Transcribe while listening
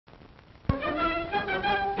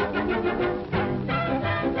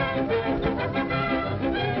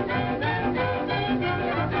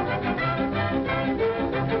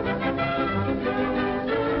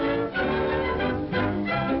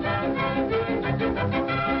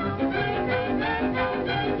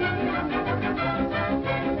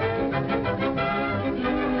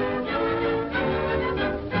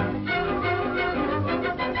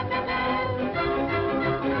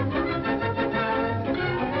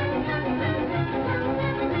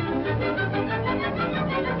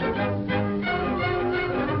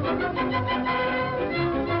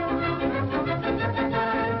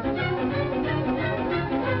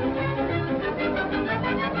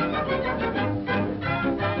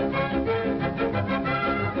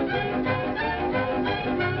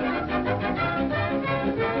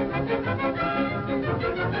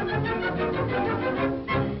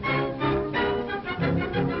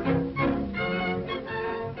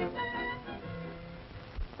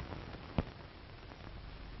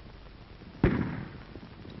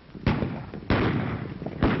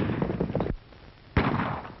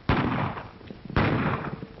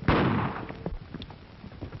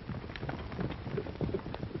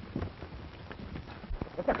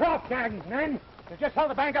The Croft gang, men. They just held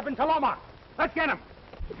the bank up in Taloma. Let's get them.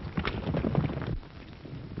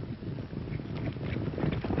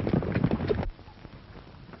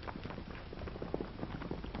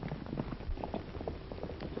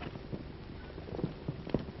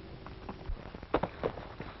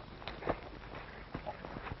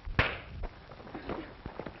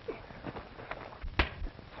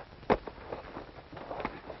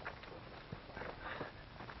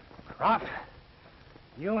 Croft,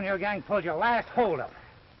 you and your gang pulled your last holdup.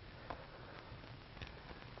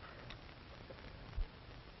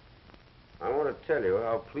 I want to tell you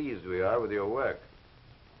how pleased we are with your work.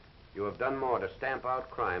 You have done more to stamp out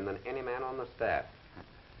crime than any man on the staff.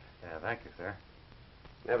 Yeah, thank you, sir.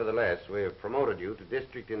 Nevertheless, we have promoted you to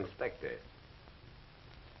district inspector.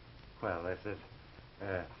 Well, this is,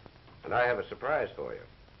 And I have a surprise for you.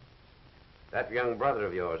 That young brother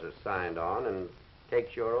of yours has signed on and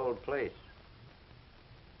takes your old place.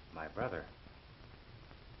 My brother.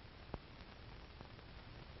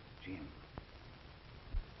 Jim.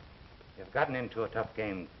 You've gotten into a tough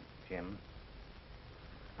game, Jim.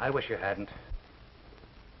 I wish you hadn't.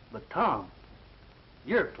 But, Tom,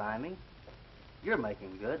 you're climbing. You're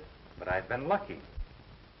making good. But I've been lucky.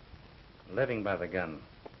 Living by the gun.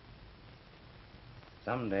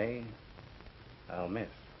 Someday, I'll miss.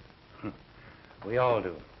 We all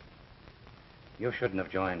do. You shouldn't have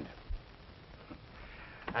joined.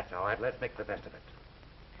 That's all right. Let's make the best of it.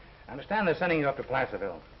 I understand they're sending you up to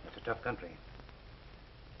Placerville. It's a tough country.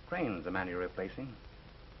 Crane's the man you're replacing.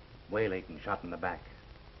 Waylaid and shot in the back.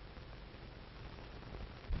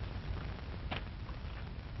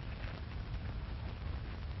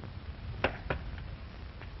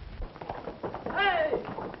 Hey!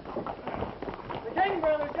 The King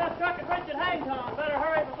brothers just struck a bridge at Hangtown. Better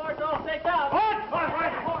hurry before it's all staked out. What?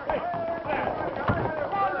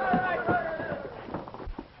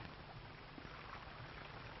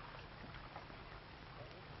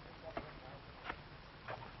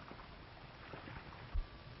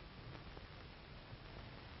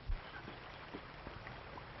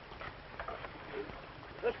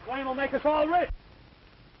 This claim will make us all rich.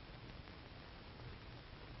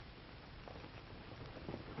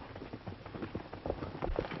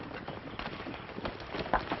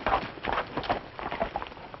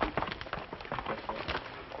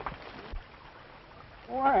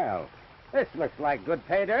 Well, this looks like good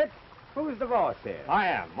pay dirt. Who's the boss here? I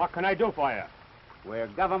am. What can I do for you? We're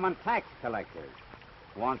government tax collectors.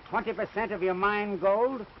 Want 20% of your mine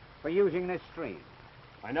gold for using this stream.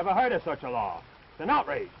 I never heard of such a law. It's an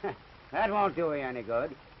outrage. That won't do you any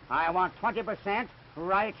good. I want 20%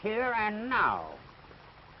 right here and now.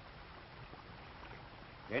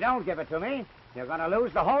 If you don't give it to me, you're going to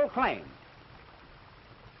lose the whole claim.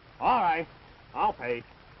 All right. I'll pay.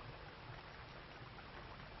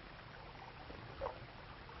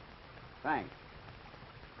 Thanks.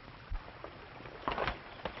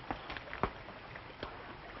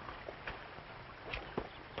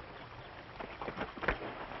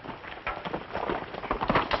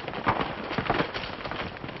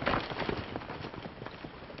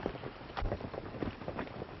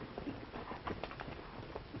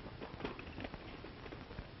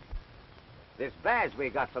 This badge we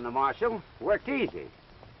got from the Marshal worked easy.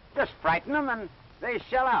 Just frighten them and they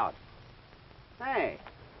shell out. Hey,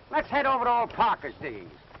 let's head over to old Parker's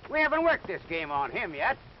diggings. We haven't worked this game on him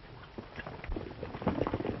yet.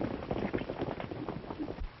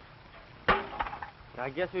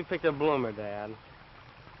 I guess we picked a bloomer, Dad.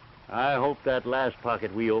 I hoped that last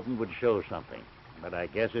pocket we opened would show something, but I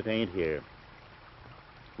guess it ain't here.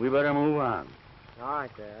 We better move on. All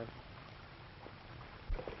right, Dad.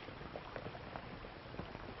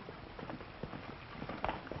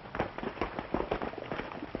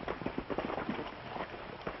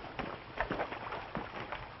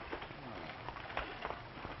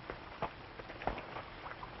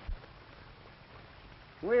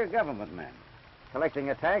 We're government men, collecting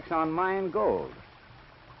a tax on mined gold.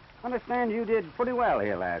 Understand you did pretty well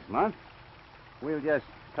here last month. We'll just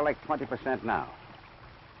collect 20% now.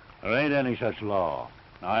 There ain't any such law.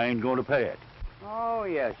 I ain't going to pay it. Oh,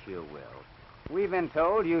 yes, you will. We've been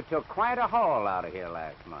told you took quite a haul out of here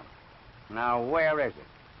last month. Now, where is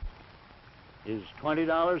it? Is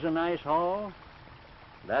 $20 a nice haul?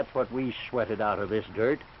 That's what we sweated out of this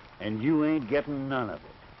dirt, and you ain't getting none of it.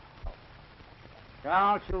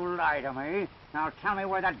 Don't you lie to me. Now tell me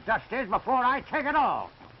where the dust is before I take it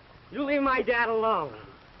all. You leave my dad alone.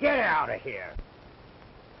 Get out of here.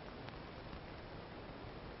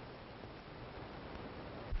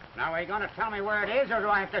 Now, are you going to tell me where it is, or do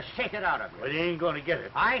I have to shake it out of you? Well, you ain't going to get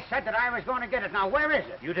it. I said that I was going to get it. Now, where is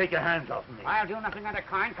it? You take your hands off me. I'll do nothing of the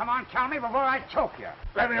kind. Come on, tell me before I choke you.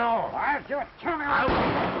 Let me alone. I'll do it. Tell me.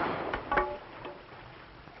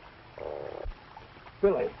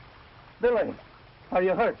 Billy. Billy. Are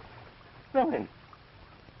you hurt? Billy.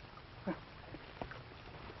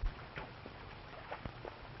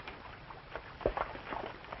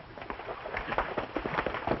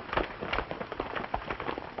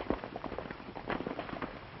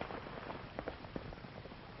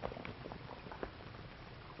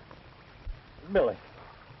 Billy.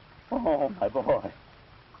 Oh, my boy.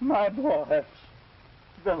 My boy.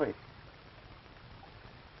 Billy.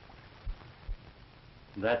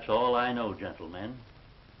 That's all I know, gentlemen.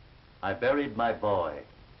 I buried my boy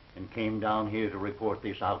and came down here to report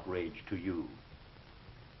this outrage to you.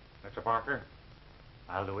 Mr. Parker,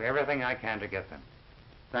 I'll do everything I can to get them.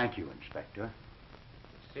 Thank you, Inspector.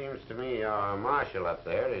 It seems to me our marshal up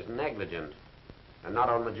there is negligent and not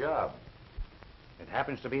on the job. It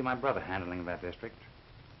happens to be my brother handling that district.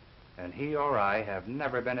 And he or I have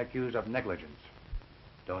never been accused of negligence.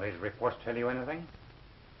 Don't his reports tell you anything?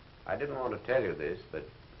 I didn't want to tell you this, but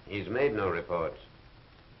he's made no reports.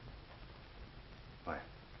 Why,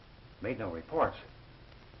 made no reports?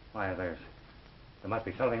 Why, there must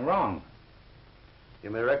be something wrong.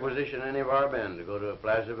 You may requisition any of our men to go to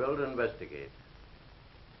Placerville to investigate.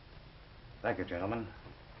 Thank you, gentlemen.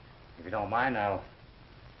 If you don't mind, I'll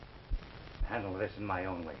handle this in my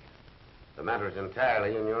own way. The matter is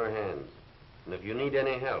entirely in your hands. And if you need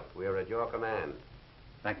any help, we are at your command.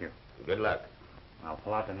 Thank you. Good luck. I'll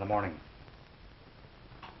pull out in the morning.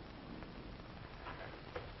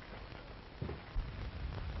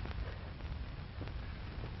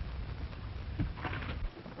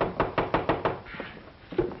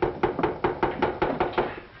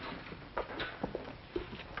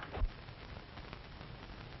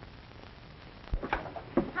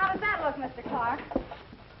 How does that look, Mr. Clark?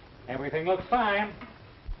 Everything looks fine.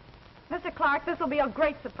 Mr. Clark, this will be a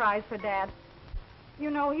great surprise for Dad. You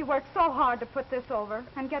know, he worked so hard to put this over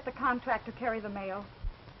and get the contract to carry the mail.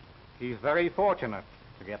 He's very fortunate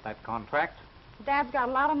to get that contract. Dad's got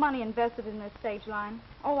a lot of money invested in this stage line.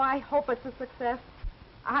 Oh, I hope it's a success.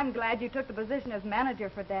 I'm glad you took the position as manager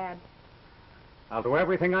for Dad. I'll do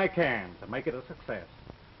everything I can to make it a success.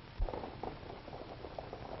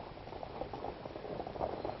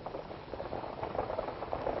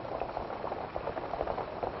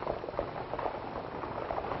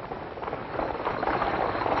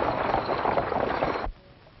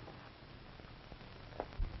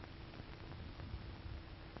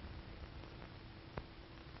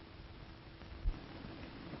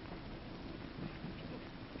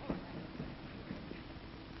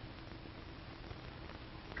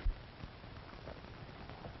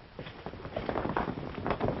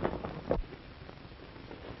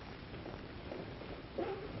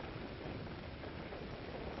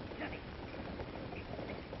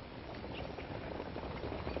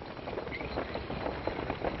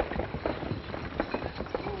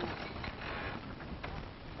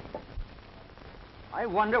 I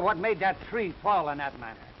wonder what made that tree fall in that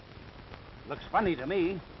manner. Looks funny to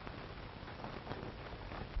me.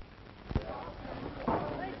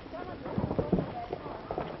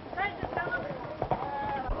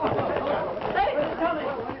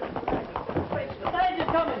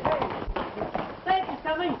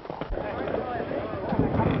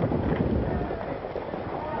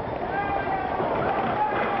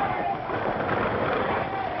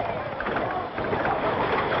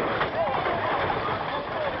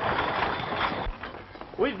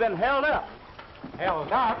 We've been held up.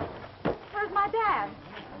 Held up? Where's my dad?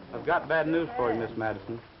 I've got bad news for you, Miss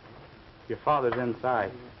Madison. Your father's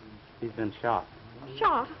inside. He's been shot.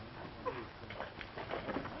 Shot?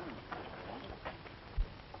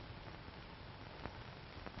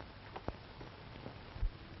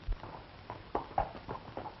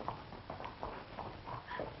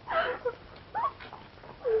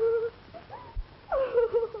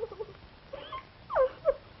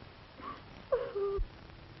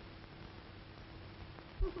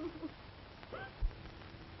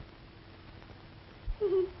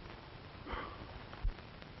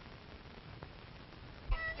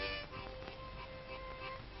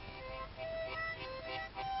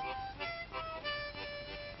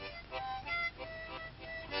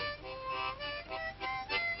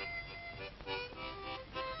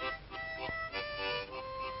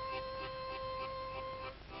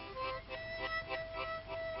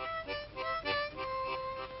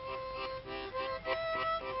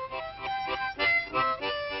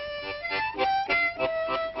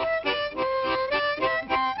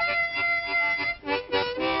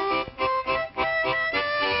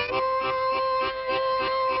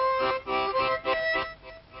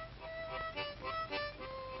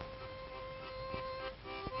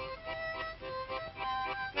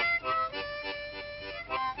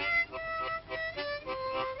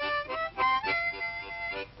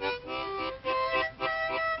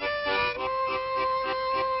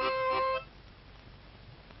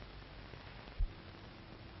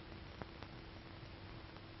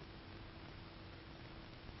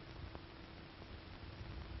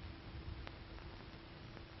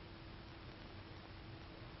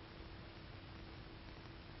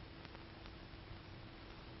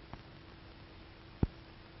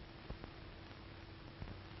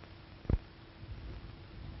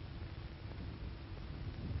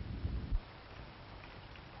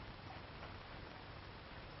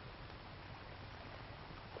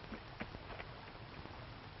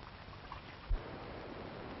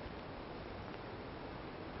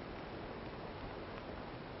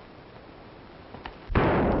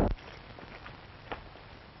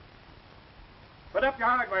 up your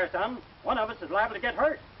hardware, son. One of us is liable to get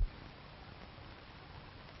hurt.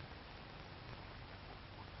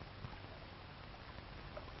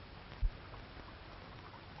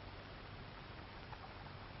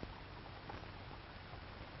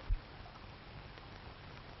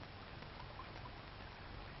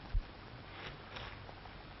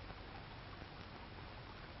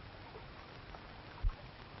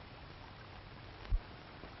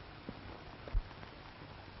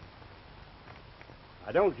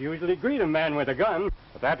 I don't usually greet a man with a gun,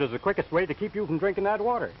 but that was the quickest way to keep you from drinking that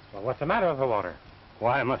water. Well, what's the matter with the water?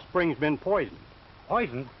 Why, my spring's been poisoned.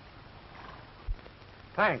 Poison?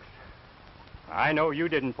 Thanks. I know you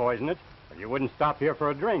didn't poison it, or you wouldn't stop here for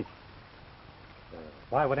a drink.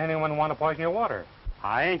 Why would anyone want to poison your water?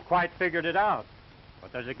 I ain't quite figured it out,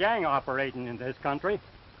 but there's a gang operating in this country.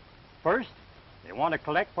 First, they want to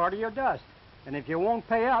collect part of your dust, and if you won't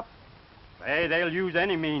pay up, they'll use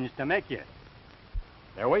any means to make you.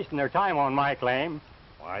 They're wasting their time on my claim.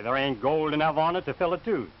 Why, there ain't gold enough on it to fill a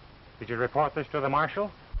tooth. Did you report this to the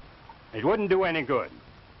marshal? It wouldn't do any good.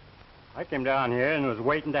 I came down here and was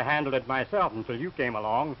waiting to handle it myself until you came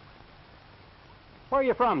along. Where are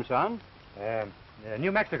you from, son?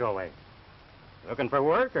 New Mexico way. Looking for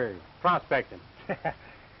work or prospecting?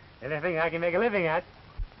 Anything I can make a living at.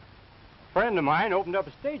 A friend of mine opened up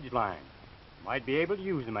a stage line. Might be able to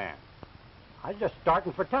use a man. I was just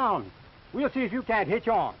starting for town. We'll see if you can't hitch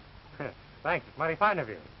on. Thanks. It's mighty fine of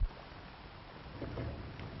you.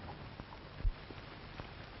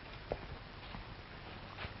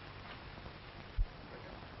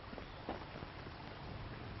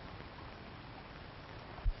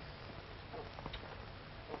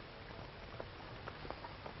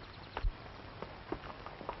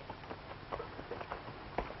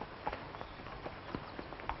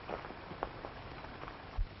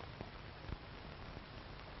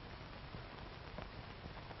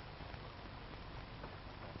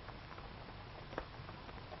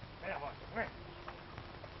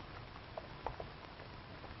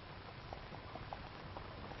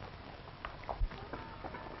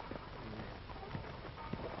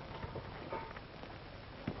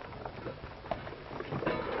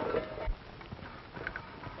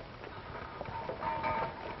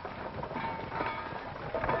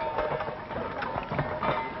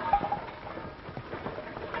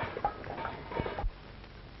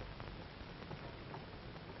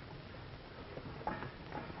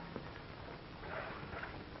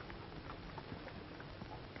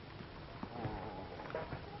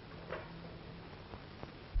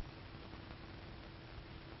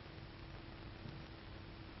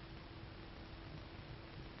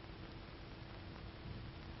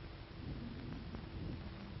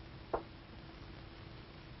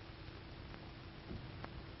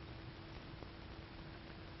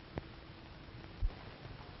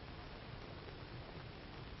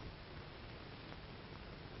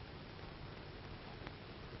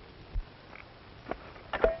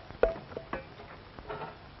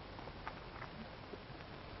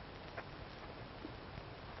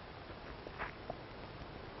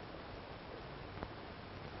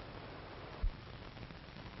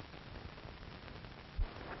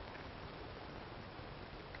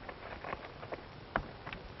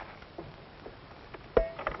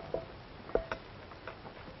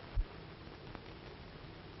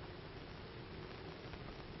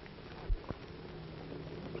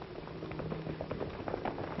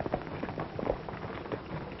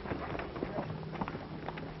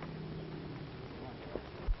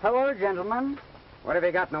 Hello, gentlemen. What have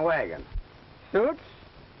you got in the wagon? Suits,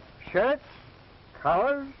 shirts,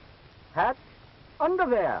 collars, hats,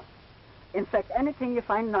 underwear. In fact, anything you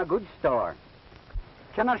find in a good store.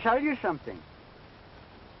 Can I sell you something?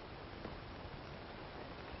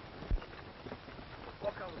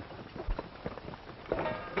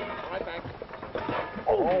 Right back.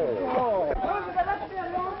 Oh.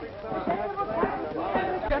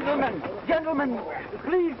 Gentlemen,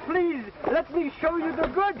 please, let me show you the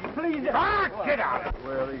goods, please. Ah, get out!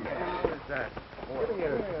 Well, what is that? Well, what is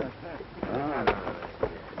that?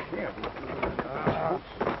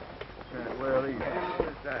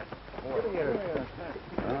 Well, what is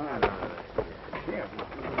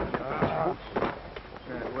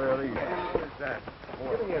that?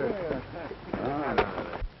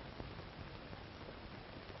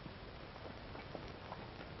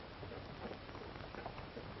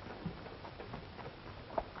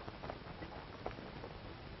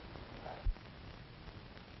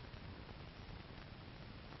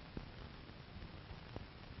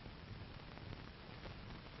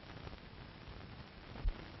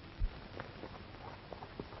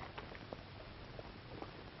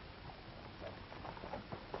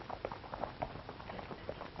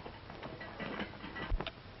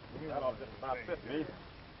 About 50.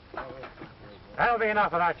 That'll be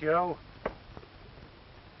enough of that, you.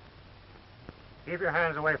 Keep your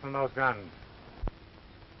hands away from those guns.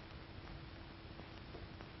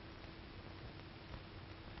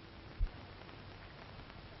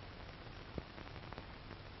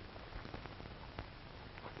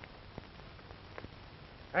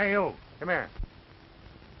 Hey, you. Come here.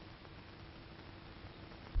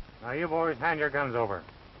 Now, you boys, hand your guns over.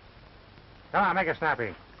 Come on, make it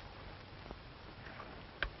snappy.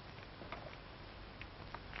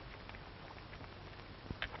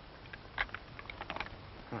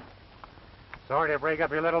 Sorry to break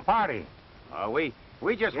up your little party. We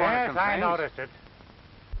just want to Yes, complain. I noticed it.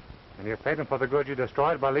 And you're paying for the goods you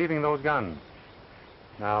destroyed by leaving those guns.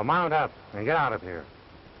 Now, mount up and get out of here.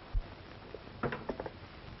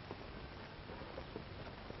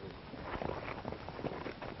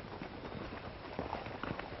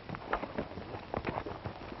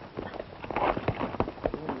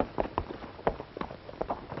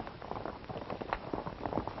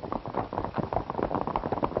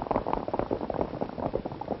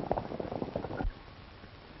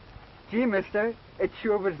 Gee, mister, it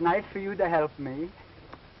sure was nice for you to help me.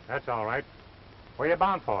 That's all right. Where you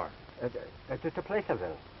bound for? To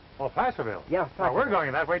Placerville. Oh, Placerville? Yeah, Well, Placerville. we're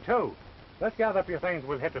going that way, too. Let's gather up your things.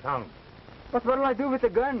 We'll hit the town. But what'll I do with the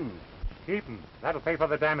guns? Keep 'em. That'll pay for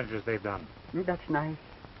the damages they've done. That's nice.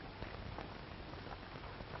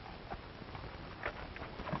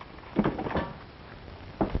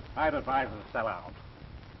 I'd advise her to sell out.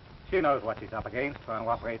 She knows what she's up against, trying to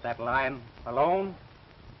operate that line alone.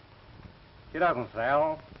 She doesn't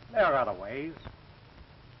sell. There are other ways.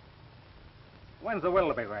 When's the will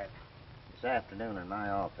to be read? This afternoon in my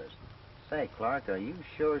office. Say, Clark, are you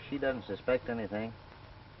sure she doesn't suspect anything?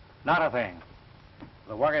 Not a thing.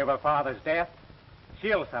 The worry of her father's death,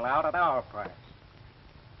 she'll sell out at our price.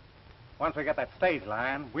 Once we get that stage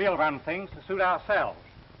line, we'll run things to suit ourselves.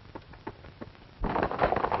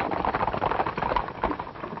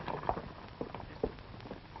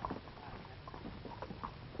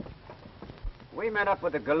 We met up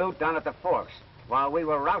with the galoot down at the Forks while we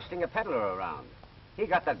were rousting a peddler around. He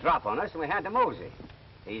got the drop on us and we had to mosey.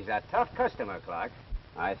 He's a tough customer, Clark.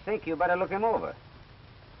 I think you better look him over.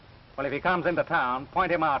 Well, if he comes into town,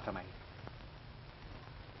 point him out to me.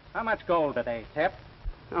 How much gold did they tip?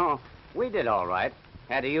 Oh, we did all right.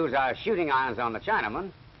 Had to use our shooting irons on the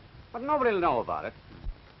Chinaman. But nobody'll know about it.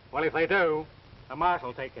 Well, if they do, the Marshal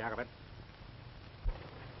will take care of it.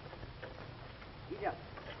 Yeah.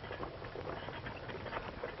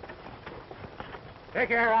 Take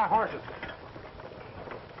care of our horses.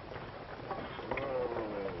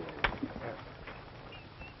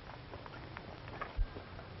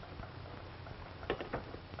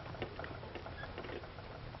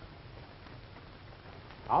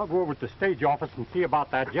 I'll go over to the stage office and see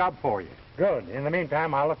about that job for you. Good. In the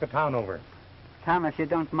meantime, I'll look the town over. Tom, if you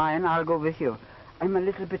don't mind, I'll go with you. I'm a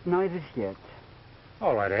little bit nervous yet.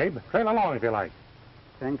 All right, Abe. Trail along if you like.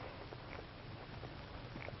 Thanks.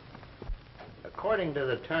 According to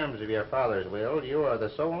the terms of your father's will, you are the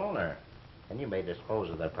sole owner, and you may dispose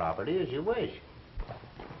of the property as you wish.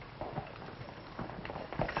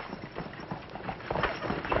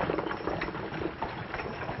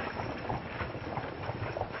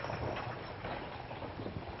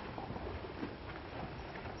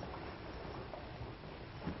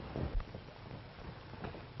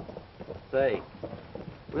 Say,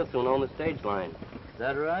 we'll soon own the stage line. Is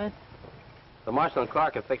that right? The Marshal and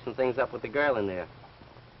Clark are fixing things up with the girl in there.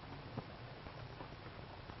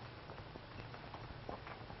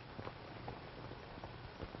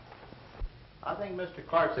 I think Mr.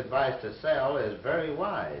 Clark's advice to sell is very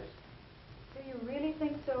wise. Do you really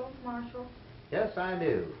think so, Marshal? Yes, I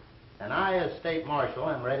do. And I, as State Marshal,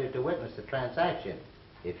 am ready to witness the transaction,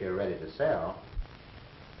 if you're ready to sell.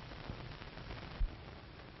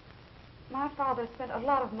 My father spent a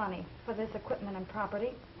lot of money for this equipment and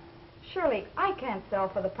property. Surely I can't sell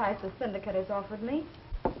for the price the syndicate has offered me.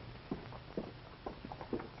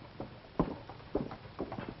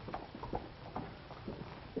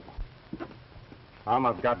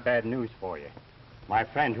 I've got bad news for you. My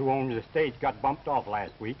friend who owns the stage got bumped off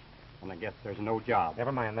last week, and I guess there's no job.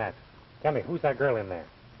 Never mind that. Tell me, who's that girl in there?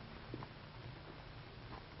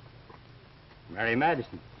 Mary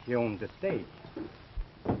Madison. She owns the stage.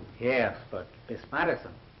 Yes, but Miss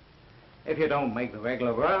Madison, if you don't make the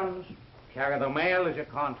regular runs, carry the mail as your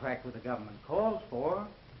contract with the government calls for,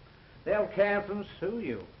 they'll cancel and sue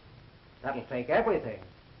you. That'll take everything.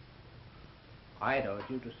 I'd urge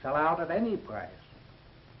you to sell out at any price.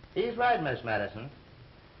 He's right, Miss Madison.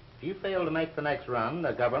 If you fail to make the next run,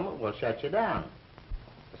 the government will shut you down.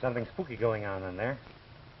 The something spooky going on in there.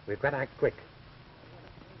 We've got to act quick.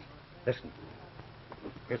 Listen.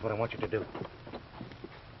 Here's what I want you to do.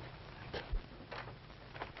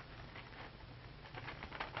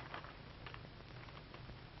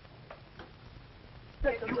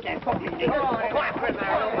 You can't poke me, Dick. Come on, prisoner.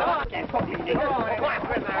 You can't poke me, Dick. Come on,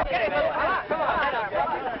 prisoner. Get him, Lou. Come on.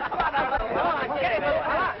 Come on, get him, Lou.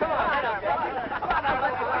 Come on.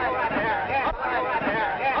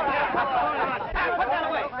 Put that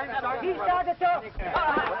away. He started to talk.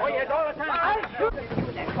 Oh, yes, all the time. I'll shoot.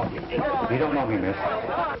 You don't know me, miss.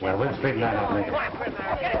 Well, we'll straighten that out later.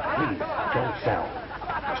 Please, don't sell.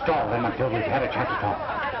 Stall them until we've had a chance to talk.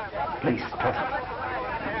 Please, trust me.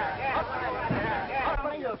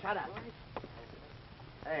 Shut up.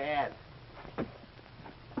 Hey, Ed.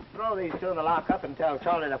 Throw these two in the lockup and tell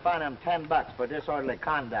Charlie to fine them $10 for disorderly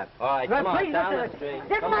conduct. All right, come on, down the street.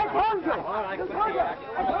 Didn't I told you? All right, I told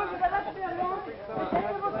you to let me alone.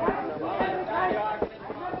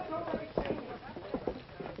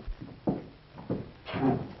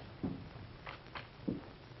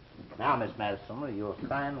 Now, Miss Madison, you'll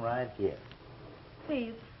sign right here.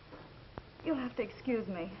 Please, you'll have to excuse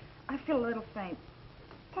me. I feel a little faint.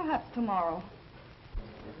 Perhaps tomorrow.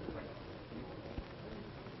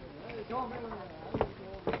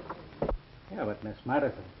 Yeah, but Miss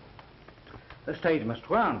Madison, the stage must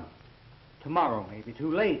run. Tomorrow may be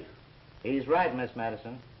too late. He's right, Miss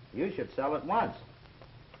Madison. You should sell at once.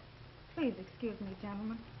 Please excuse me,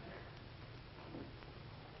 gentlemen.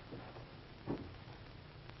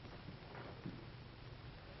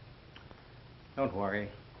 Don't worry.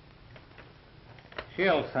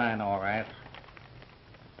 She'll sign all right.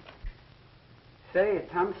 Say,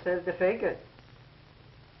 Tom says the figure.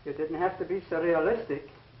 You didn't have to be so realistic.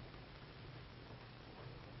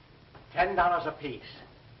 $10 apiece.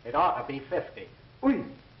 It ought to be 50. Ui,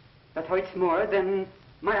 that hurts more than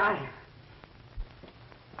my eye.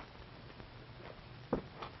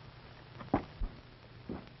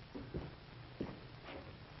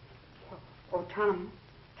 Oh, Tom,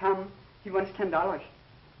 he wants $10.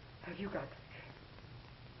 Have you got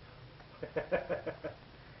it?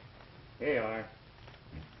 Here you are.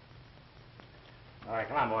 All right,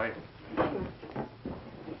 come on, boys.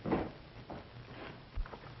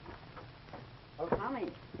 Oh,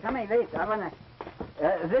 Tommy, wait. I wanna.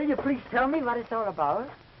 Will you please tell me what it's all about?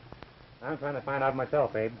 I'm trying to find out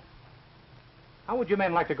myself, Abe. How would you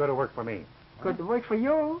men like to go to work for me? Good to work for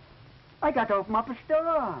you. I got to open up a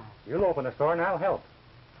store. You'll open a store and I'll help.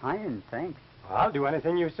 Fine, thanks. I'll do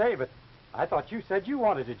anything you say, but I thought you said you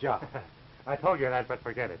wanted a job. I told you that, but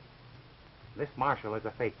forget it. This Marshal is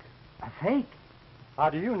a fake. A fake? How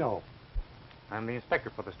do you know? I'm the inspector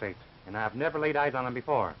for the state, and I've never laid eyes on him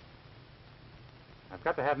before. I've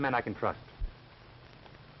got to have men I can trust.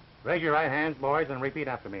 Raise your right hands, boys, and repeat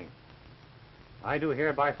after me. I do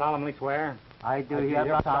hereby solemnly swear. I do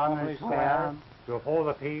hereby solemnly swear. To uphold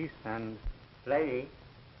the peace and... Lady,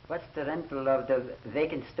 what's the rental of the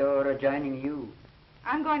vacant store adjoining you?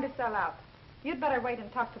 I'm going to sell out. You'd better wait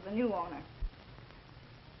and talk to the new owner.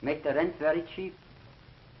 Make the rent very cheap,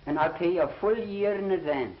 and I'll pay you a full year in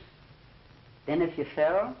advance. Then if you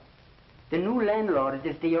sell, the new landlord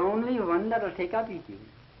is the only one that'll take up with you.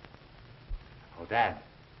 Oh, Dad,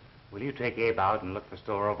 will you take Abe out and look the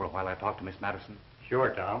store over while I talk to Miss Madison? Sure,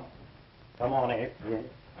 Tom. Come on, Abe. Yes.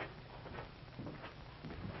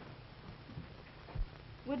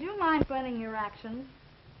 Would you mind explaining your actions?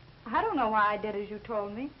 I don't know why I did as you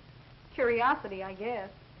told me. Curiosity, I guess.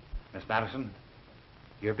 Miss Madison,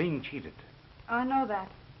 you're being cheated. I know that.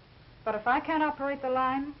 But if I can't operate the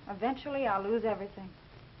line, eventually I'll lose everything.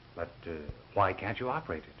 But why can't you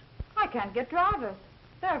operate it? I can't get drivers.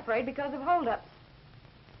 They're afraid because of holdups.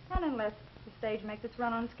 And unless the stage makes its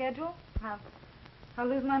run on schedule, I'll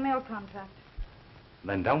lose my mail contract.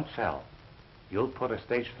 Then don't sell. You'll put a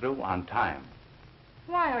stage through on time.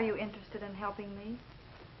 Why are you interested in helping me?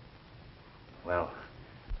 Well,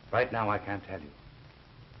 right now I can't tell you.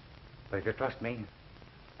 But if you trust me,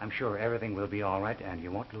 I'm sure everything will be all right and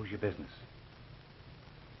you won't lose your business.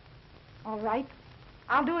 All right.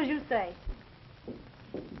 I'll do as you say.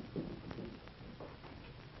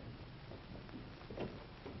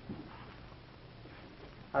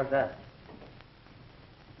 How's that?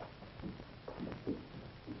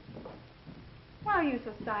 Why are you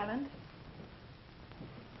so silent?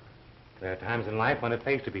 There are times in life when it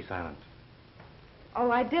pays to be silent.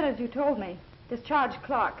 Oh, I did as you told me. Discharged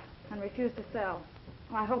Clark and refused to sell.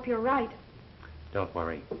 Oh, I hope you're right. Don't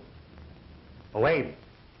worry. Oh, Abe.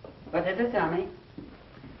 What is it, Tommy?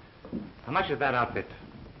 How much is that outfit?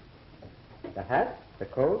 The hat, the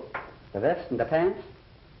coat, the vest, and the pants,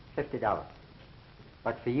 $50.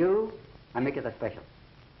 But for you, I make it a special.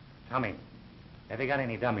 Tommy, have you got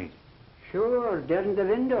any dummies? Sure, they're in the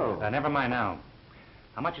window. Never mind now.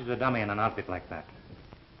 How much is a dummy in an outfit like that?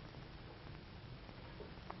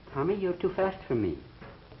 Tommy, you're too fast for me.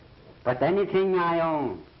 But anything I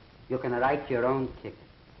own, you can write your own ticket.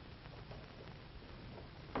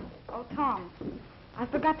 Oh, Tom, I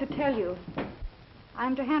forgot to tell you.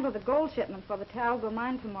 I'm to handle the gold shipment for the Talgo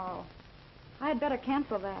mine tomorrow. I had better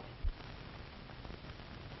cancel that.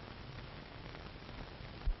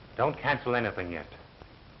 Don't cancel anything yet.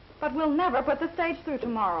 But we'll never put the stage through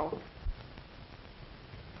tomorrow.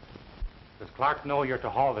 Does Clark know you're to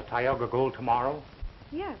haul the Tioga gold tomorrow?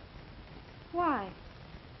 Yes. Why?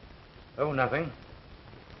 Oh, nothing.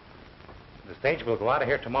 The stage will go out of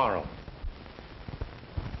here tomorrow.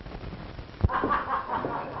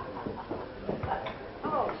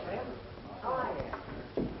 Hello, Slim. How are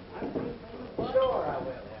you? Sure, I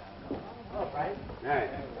will. Hello, Frank. Hey.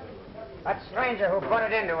 That stranger who put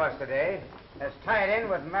it into us today is tied in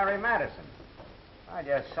with Mary Madison. I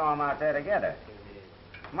just saw them out there together.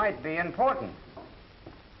 Might be important.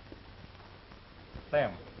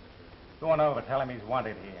 Slim, go on over. Tell him he's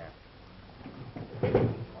wanted here.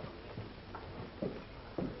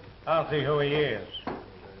 I'll see who he is.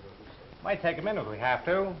 Might take a minute if we have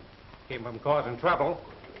to. Keep him from causing trouble.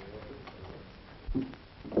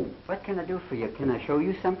 What can I do for you? Can I show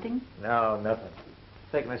you something? No, nothing.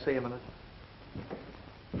 Say, can I see you a minute?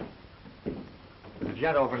 There's a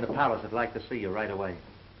gent over in the palace that'd like to see you right away.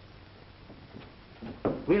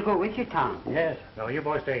 We'll go with you, Tom. Yes. No, you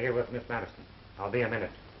boys stay here with Miss Madison. I'll be a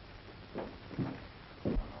minute.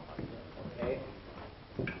 Okay.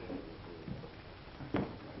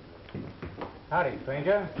 Howdy,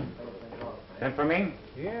 stranger. Sent for me?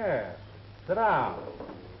 Yes. Sit down.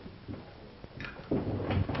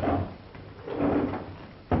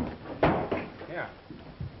 Here.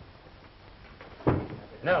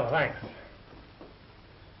 No, thanks.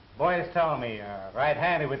 Boys tell me you're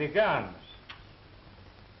right-handed with your guns.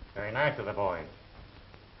 Very nice of the boys.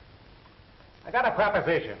 I got a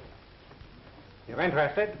proposition. You're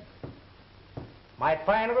interested? Might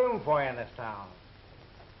find room for you in this town.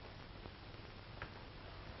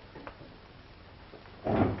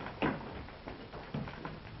 And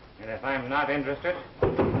if I'm not interested?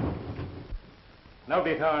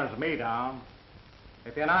 Nobody turns me down.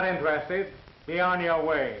 If you're not interested, be on your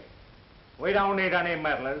way. We don't need any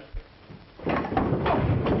meddlers.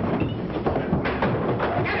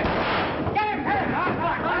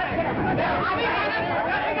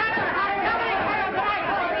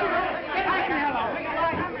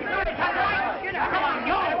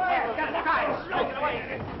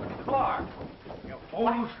 You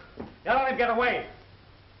fools! You let him get away.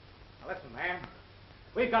 Now listen, man.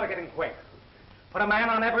 We've got to get him quick. Put a man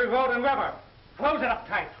on every road and river. Close it up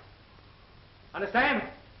tight. Understand?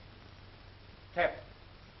 Tip.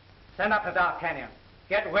 Send up to Dark Canyon.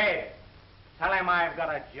 Get Wade. Tell him I've got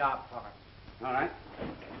a job for him. All right.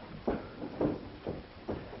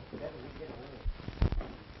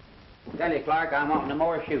 Tell you, Clark, I want no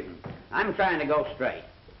more shooting. I'm trying to go straight.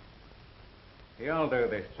 You'll do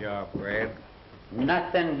this job, Red.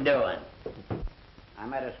 Nothing doing. I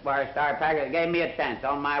met a square star packer that gave me a chance,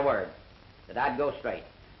 on my word, that I'd go straight.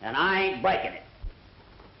 And I ain't breaking it.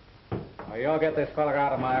 Well, you'll get this fella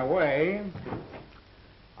out of my way,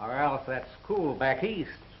 or else that school back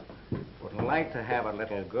east would like to have a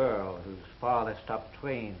little girl whose father stopped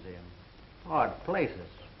trains in odd places.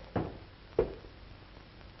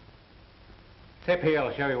 Tip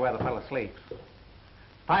here'll show you where the fella sleeps.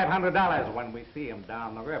 $500 when we see him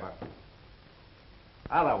down the river.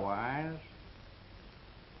 Otherwise,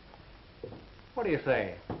 what do you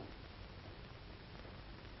say?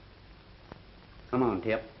 Come on,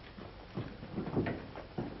 Tip.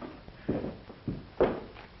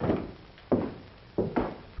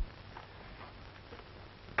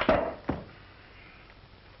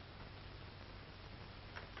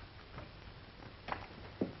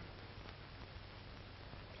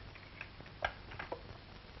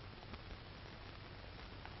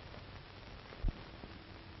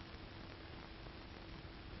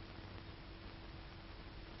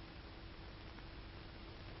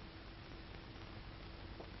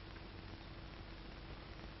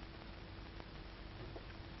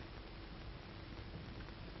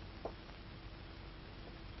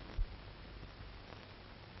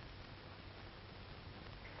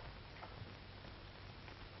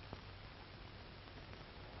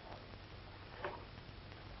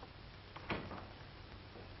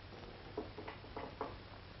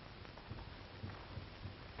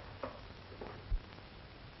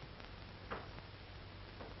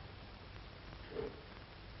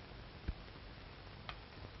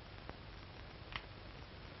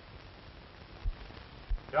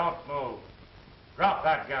 Don't move. Drop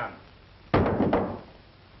that gun.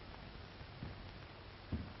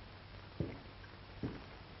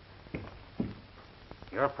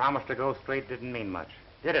 Your promise to go straight didn't mean much,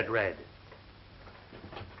 did it, Red?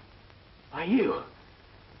 Are you?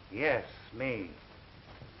 Yes, me.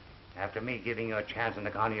 After me giving you a chance in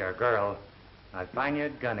the county your girl, I find you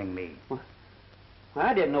gunning me. Well,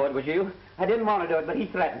 I didn't know it was you. I didn't want to do it, but he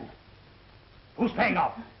threatened. Who's paying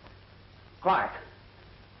off? Clark.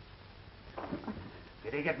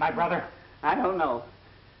 Did he get my brother? I don't know.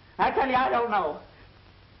 I tell you, I don't know.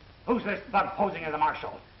 Who's this thug posing as a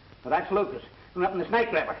marshal? Well, that's Lucas, from up in the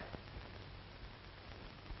Snake River.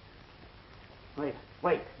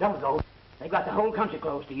 Wait, don't go. They got the whole country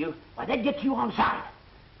closed to you. Why, they'd get you on sight.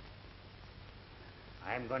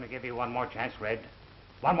 I'm going to give you one more chance, Red.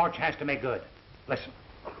 One more chance to make good. Listen.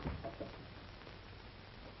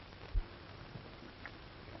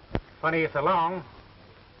 Funny it's along.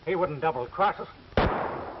 He wouldn't double cross us.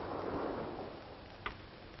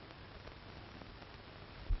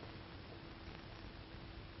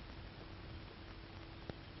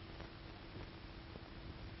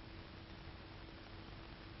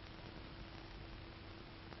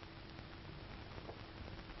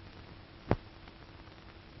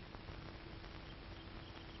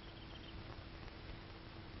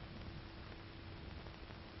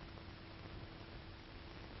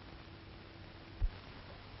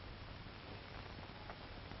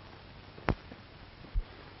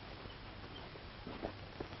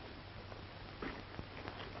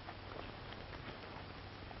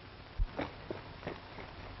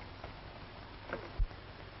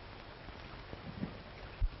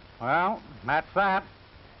 Well, that's that.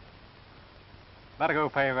 Better go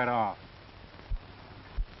pay it off.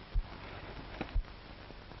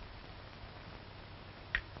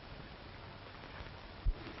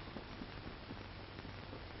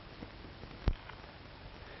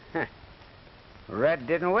 Red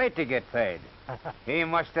didn't wait to get paid. He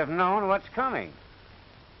must have known what's coming.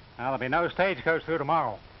 Now, there'll be no stagecoach through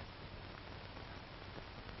tomorrow.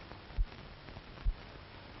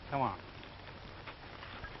 Come on.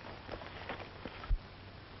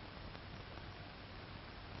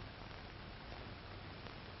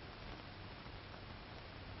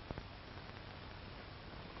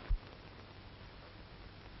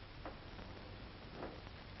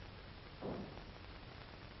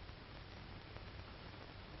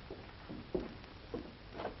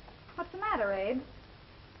 What's the matter, Abe?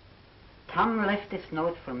 Tom left this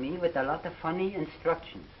note for me with a lot of funny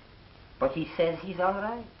instructions. But he says he's all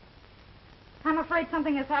right. I'm afraid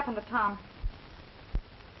something has happened to Tom.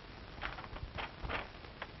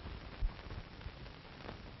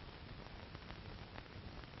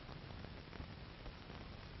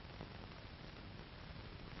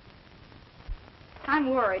 I'm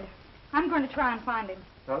worried. I'm going to try and find him.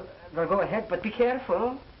 Well, go ahead, but be careful.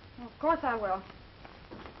 Well, of course I will.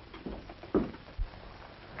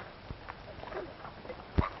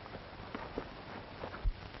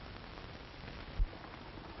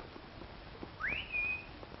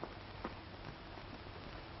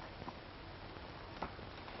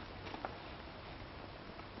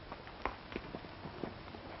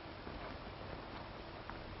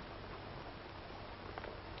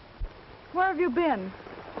 Where have you been?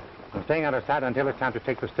 I'm staying out of sight until it's time to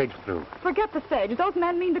take the stage through. Forget the stage. Those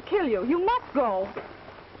men mean to kill you. You must go.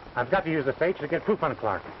 I've got to use the stage to get proof on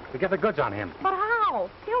Clark, to get the goods on him. But how?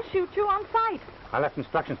 He'll shoot you on sight. I left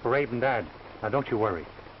instructions for Abe and Dad. Now, don't you worry.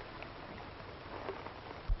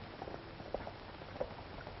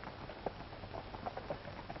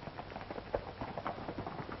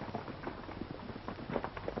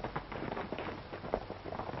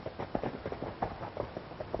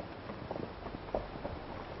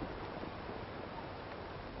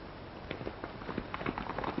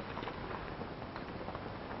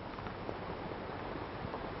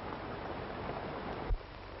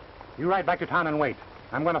 You ride back to town and wait.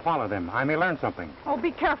 I'm going to follow them. I may learn something. Oh, be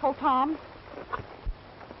careful, Tom.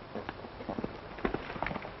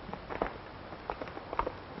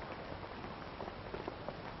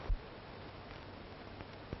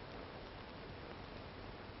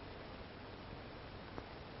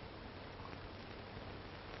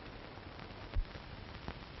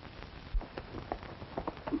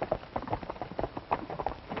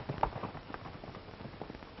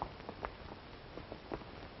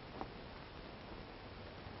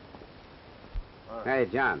 Hey,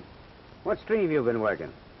 John, what stream you been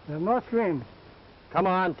working? The North Stream. Come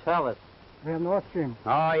on, tell us. We have North Stream.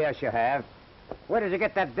 Oh, yes, you have. Where did you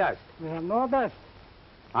get that dust? We have no dust.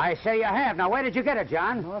 I say you have. Now, where did you get it,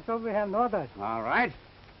 John? Also, we have no dust. All right.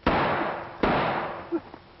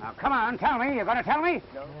 Now, come on, tell me. You're going to tell me?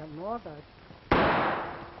 No. No, that.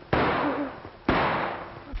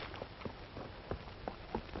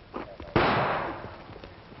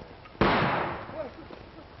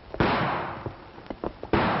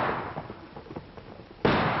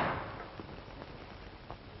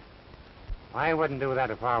 I wouldn't do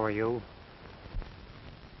that if I were you.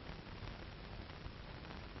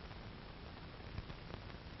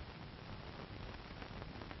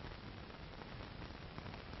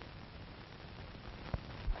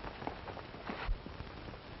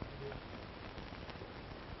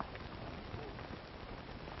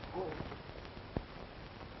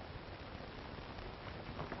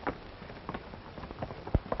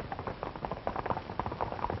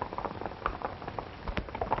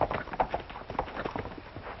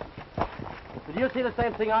 Did you see the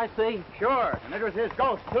same thing I see? Sure, and it was his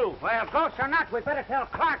ghost, too. Well, ghost or not, we'd better tell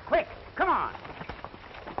Clark quick. Come on.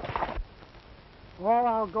 All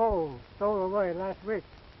our gold stole away last week.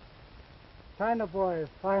 China boys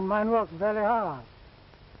find mine work very hard.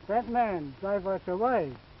 That man drive us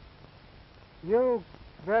away. You,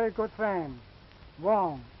 very good friend,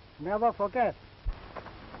 Wong, never forget.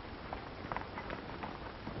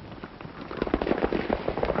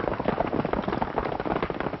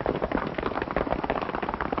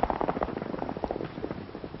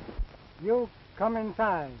 You come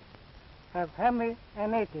inside. Have Hemi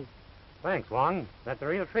and Ati. Thanks, Wong. That's a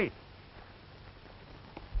real treat.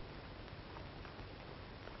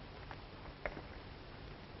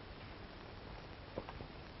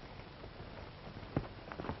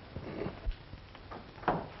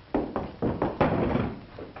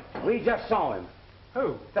 We just saw him.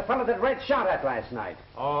 Who? The fellow that Red shot at last night.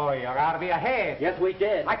 Oh, you're out of your head. Yes, we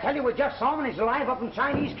did. I tell you, we just saw him, and he's alive up in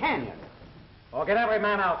Chinese Canyon. Oh, get every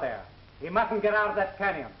man out there. He mustn't get out of that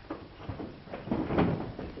canyon.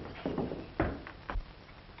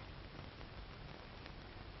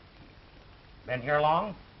 Been here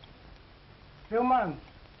long? Few months.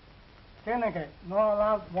 Syndicate no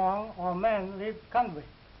allow Wong or men leave country.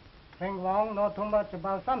 Think Wong know too much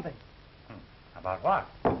about something. About what?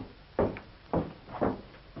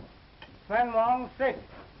 Friend Wong sick.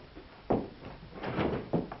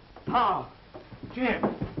 Tom!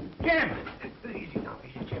 Jim! Jim! Easy now,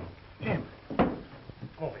 easy, Jim. Jim! Come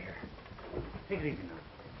over here. Take it easy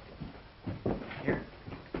now. Here.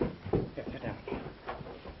 Here, sit down.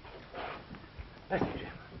 Listen, Jim.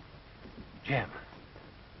 Jim.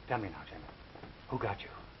 Tell me now, Jim. Who got you?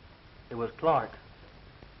 It was Clark.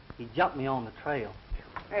 He jumped me on the trail.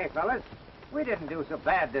 Hey, fellas, we didn't do so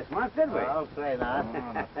bad this month, did we? I'll say that.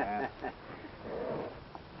 Oh, not bad.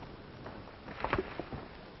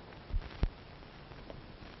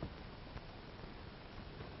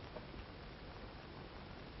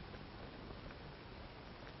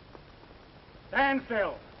 Stand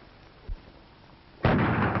still.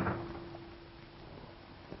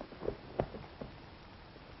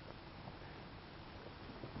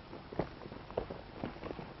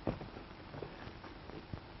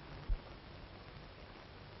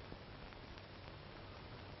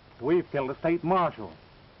 We've killed the state marshal.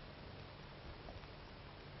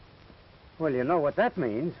 Well, you know what that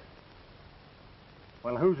means.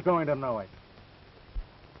 Well, who's going to know it?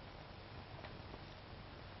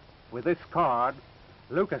 With this card,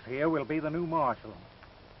 Lucas here will be the new marshal.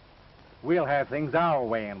 We'll have things our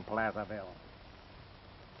way in Placerville.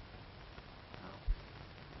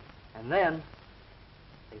 And then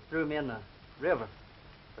they threw me in the river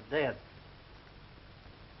for dead.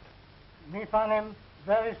 Me found him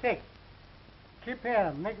very sick. Keep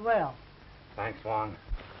here, make well. Thanks, Wong.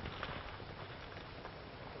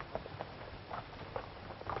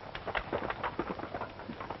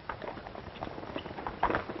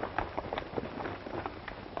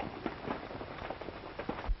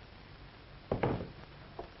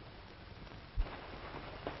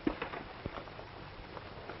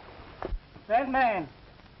 That man.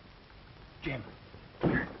 Jim. Come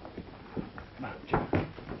here. Come on, Jim.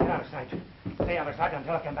 Get out of sight. Stay out of sight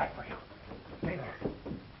until I come back for you. Stay there.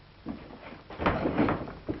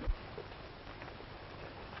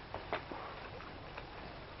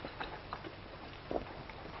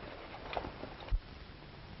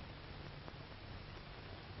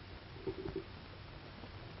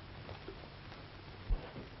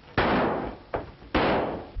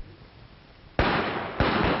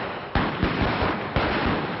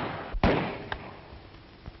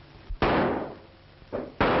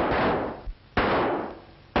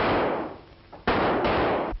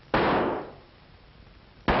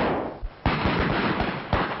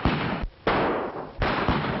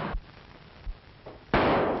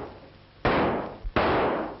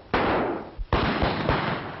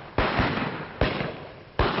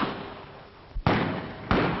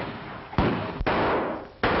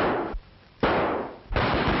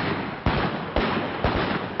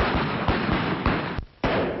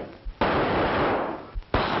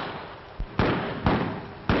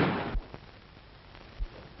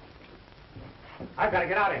 I've got to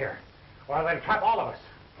get out of here, or they'll trap all of us.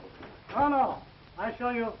 No, no. I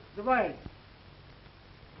show you the way.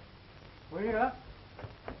 Wait up.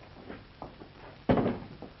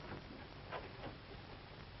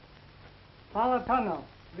 Follow tunnel.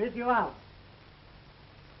 Lead you out.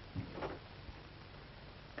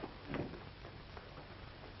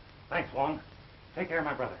 Thanks, Wong. Take care of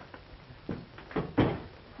my brother.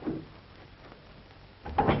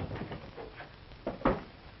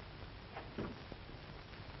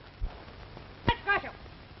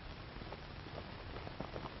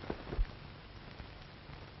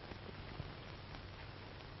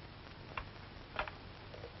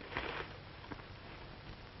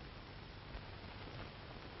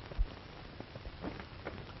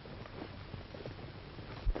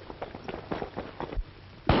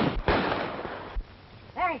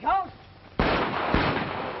 There he goes.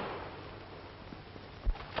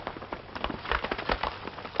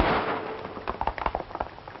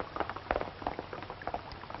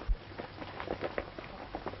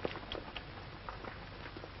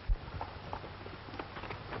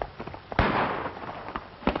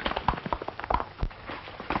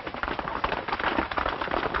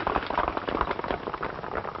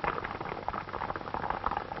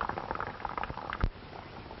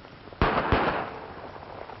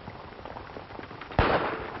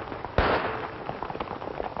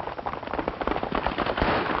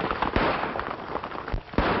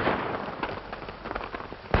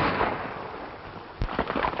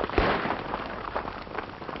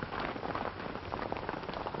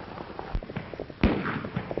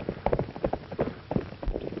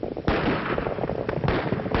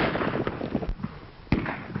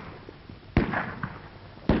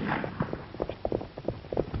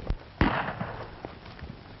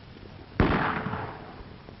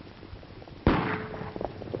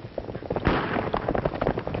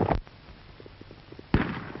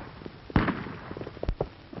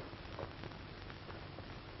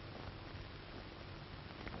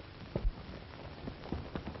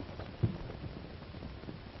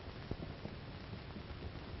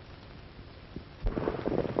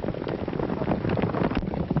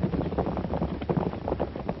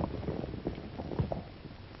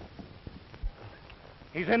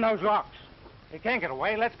 He's in those rocks. He can't get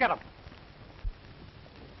away. Let's get him.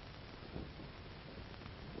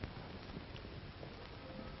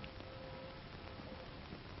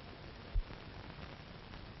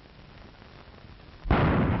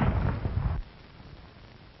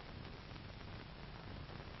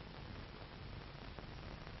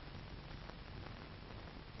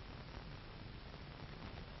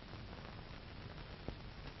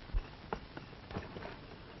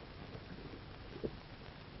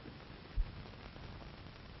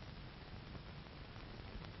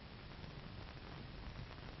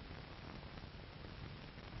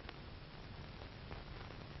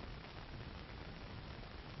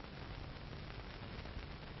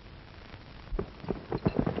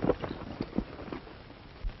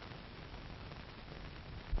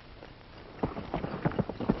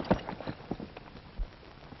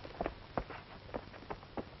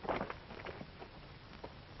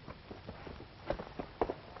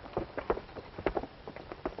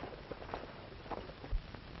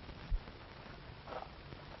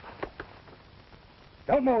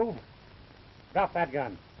 Don't move. Drop that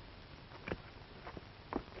gun.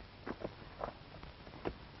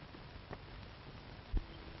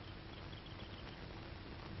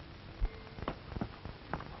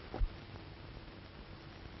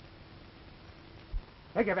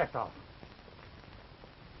 Take your vest off.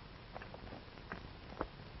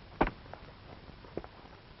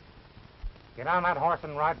 Get on that horse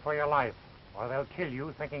and ride for your life, or they'll kill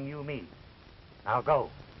you thinking you me. Now go.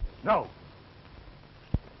 No.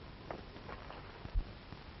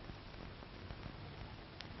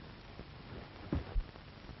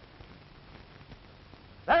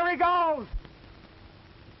 There he goes!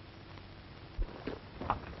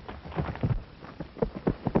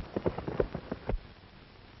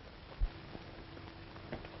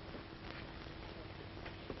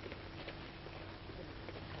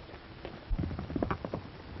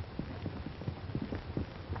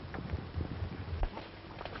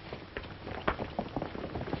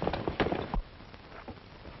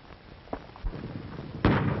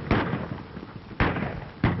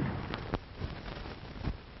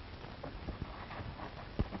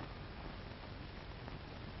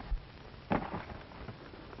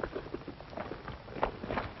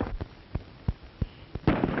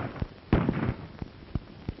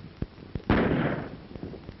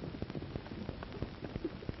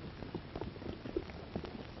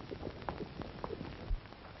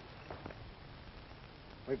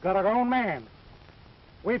 We've got our own man.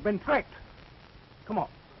 We've been tricked. Come on.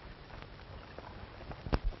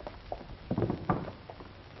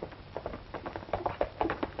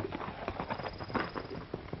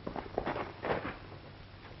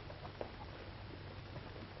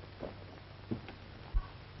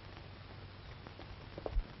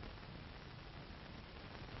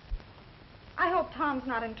 I hope Tom's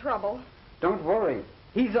not in trouble. Don't worry.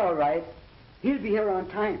 He's all right. He'll be here on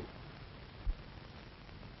time.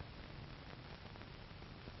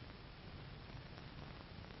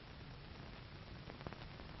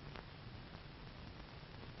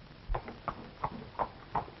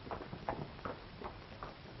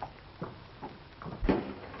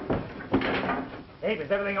 Abe,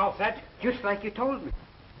 is everything all set? Just like you told me.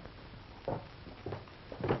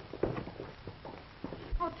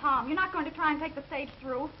 Oh, Tom, you're not going to try and take the stage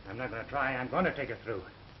through? I'm not going to try. I'm going to take it through.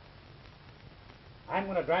 I'm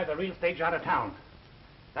going to drive the real stage out of town.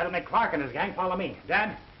 That'll make Clark and his gang follow me.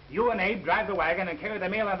 Dad, you and Abe drive the wagon and carry the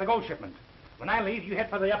mail and the gold shipment. When I leave, you head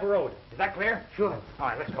for the upper road. Is that clear? Sure. All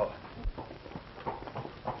right, let's go.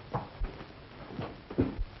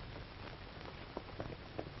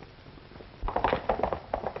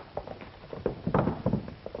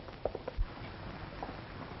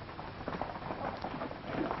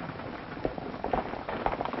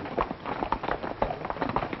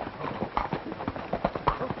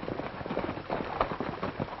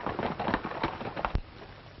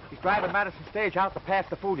 Driving Madison's stage out to pass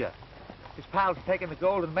the Fulia. His pals are taking the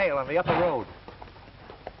gold and mail on the upper road.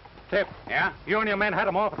 Tip. Yeah? You and your men head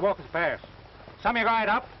them off at Walker's Pass. Some you ride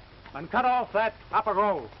up and cut off that upper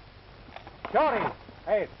road. Shorty,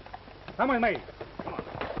 hey, come with me. Come on.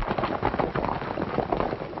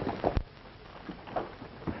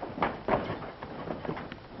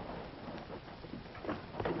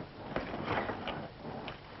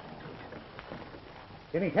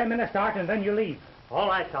 Give me 10 minutes start and then you leave. All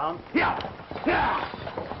right, Tom. Yeah. Yeah.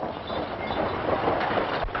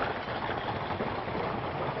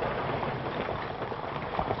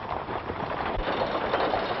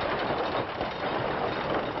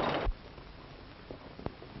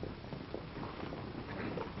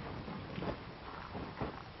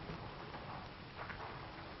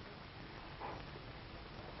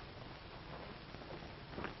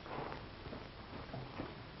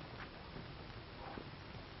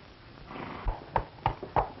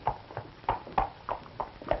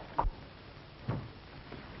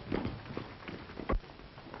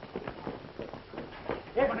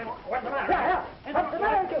 What's the matter? Yeah. What's the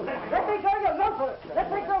matter with you? Let me go, you run for it.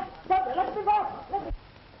 Let me go. Let me go. Let me...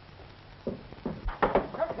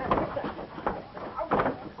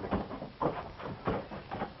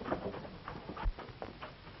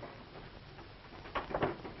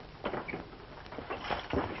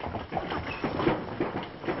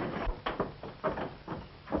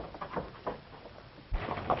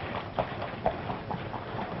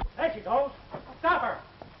 There she goes. Stop her.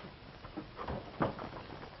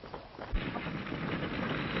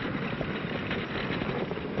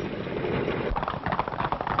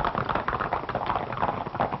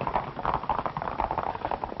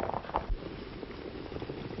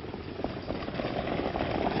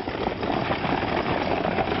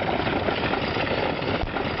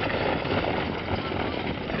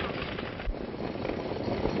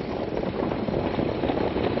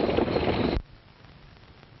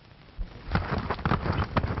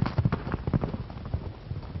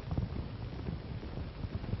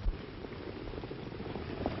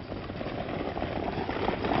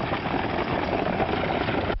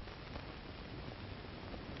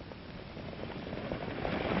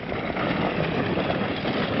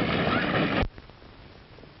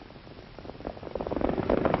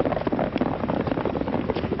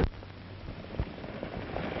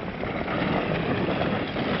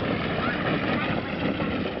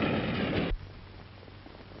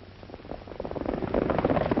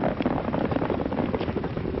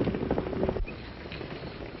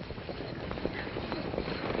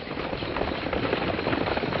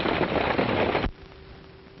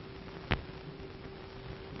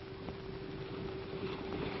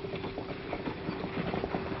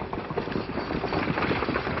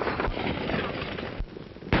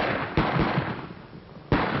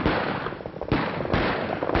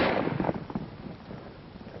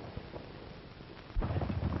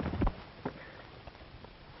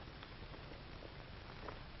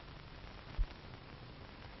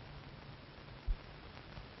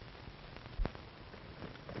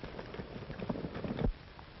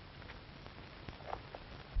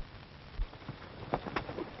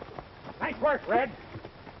 Nice work, Red.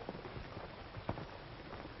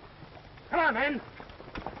 Come on, men.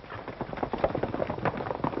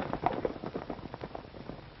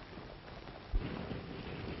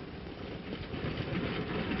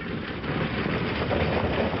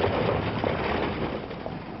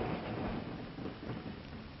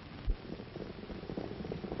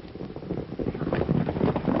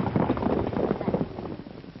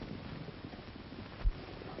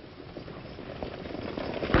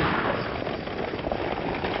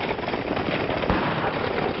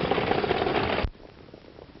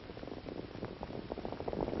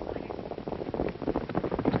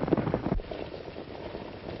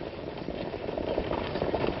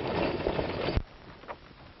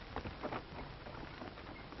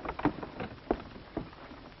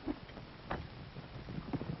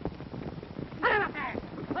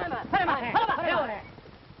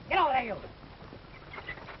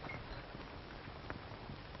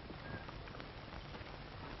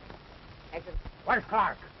 wagon. Where's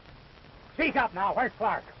Clark? Speak up now. Where's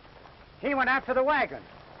Clark? He went after the wagon.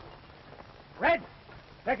 Red,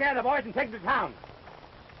 take care of the boys and take them to town.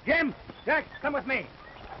 Jim, Jack, come with me.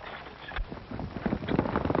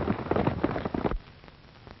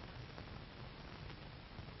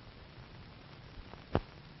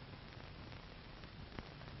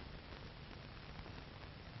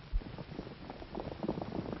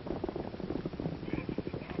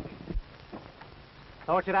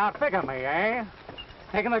 Thought you'd outfigure me, eh?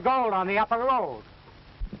 Taking the gold on the upper road.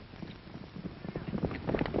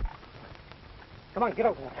 Come on, get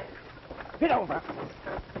over. Get over.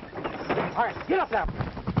 All right, get up there.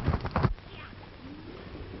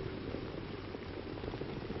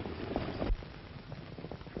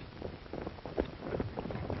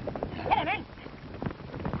 Get him in.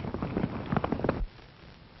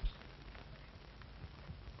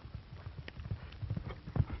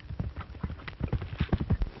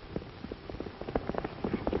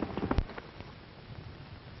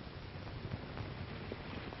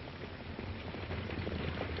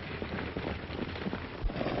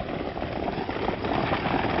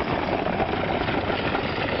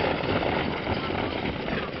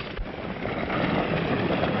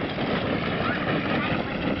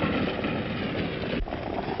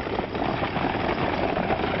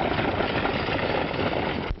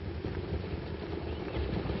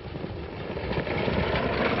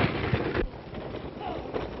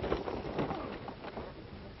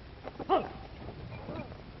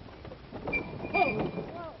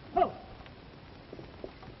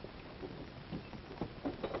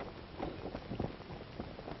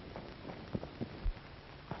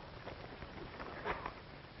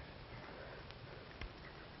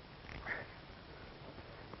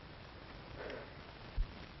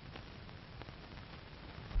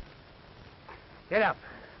 Get up.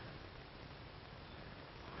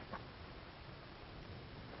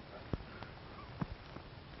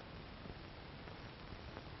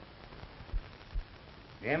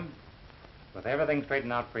 Jim, with everything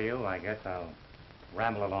straightened out for you, I guess I'll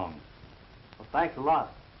ramble along. Well, thanks a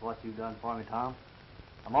lot for what you've done for me, Tom.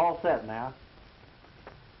 I'm all set now.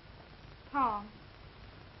 Tom,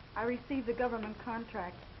 I received the government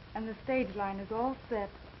contract, and the stage line is all set.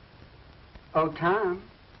 Oh, Tom,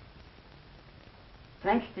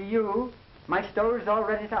 thanks to you, my store is all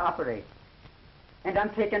ready to operate. And I'm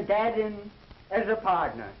taking Dad in as a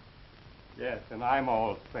partner. Yes, and I'm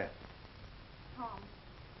all set. Tom,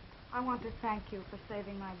 I want to thank you for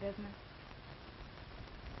saving my business.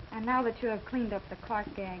 And now that you have cleaned up the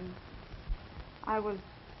Clark gang, I was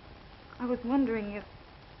wondering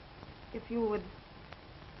if you would...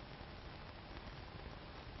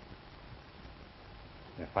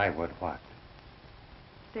 If I would what?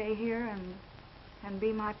 Stay here and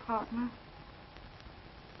be my partner?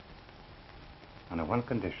 On one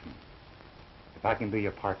condition. If I can be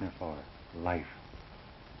your partner for life.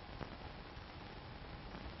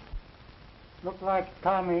 Look like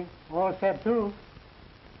Tommy all set too.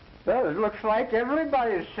 Well, it looks like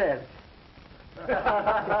everybody's set.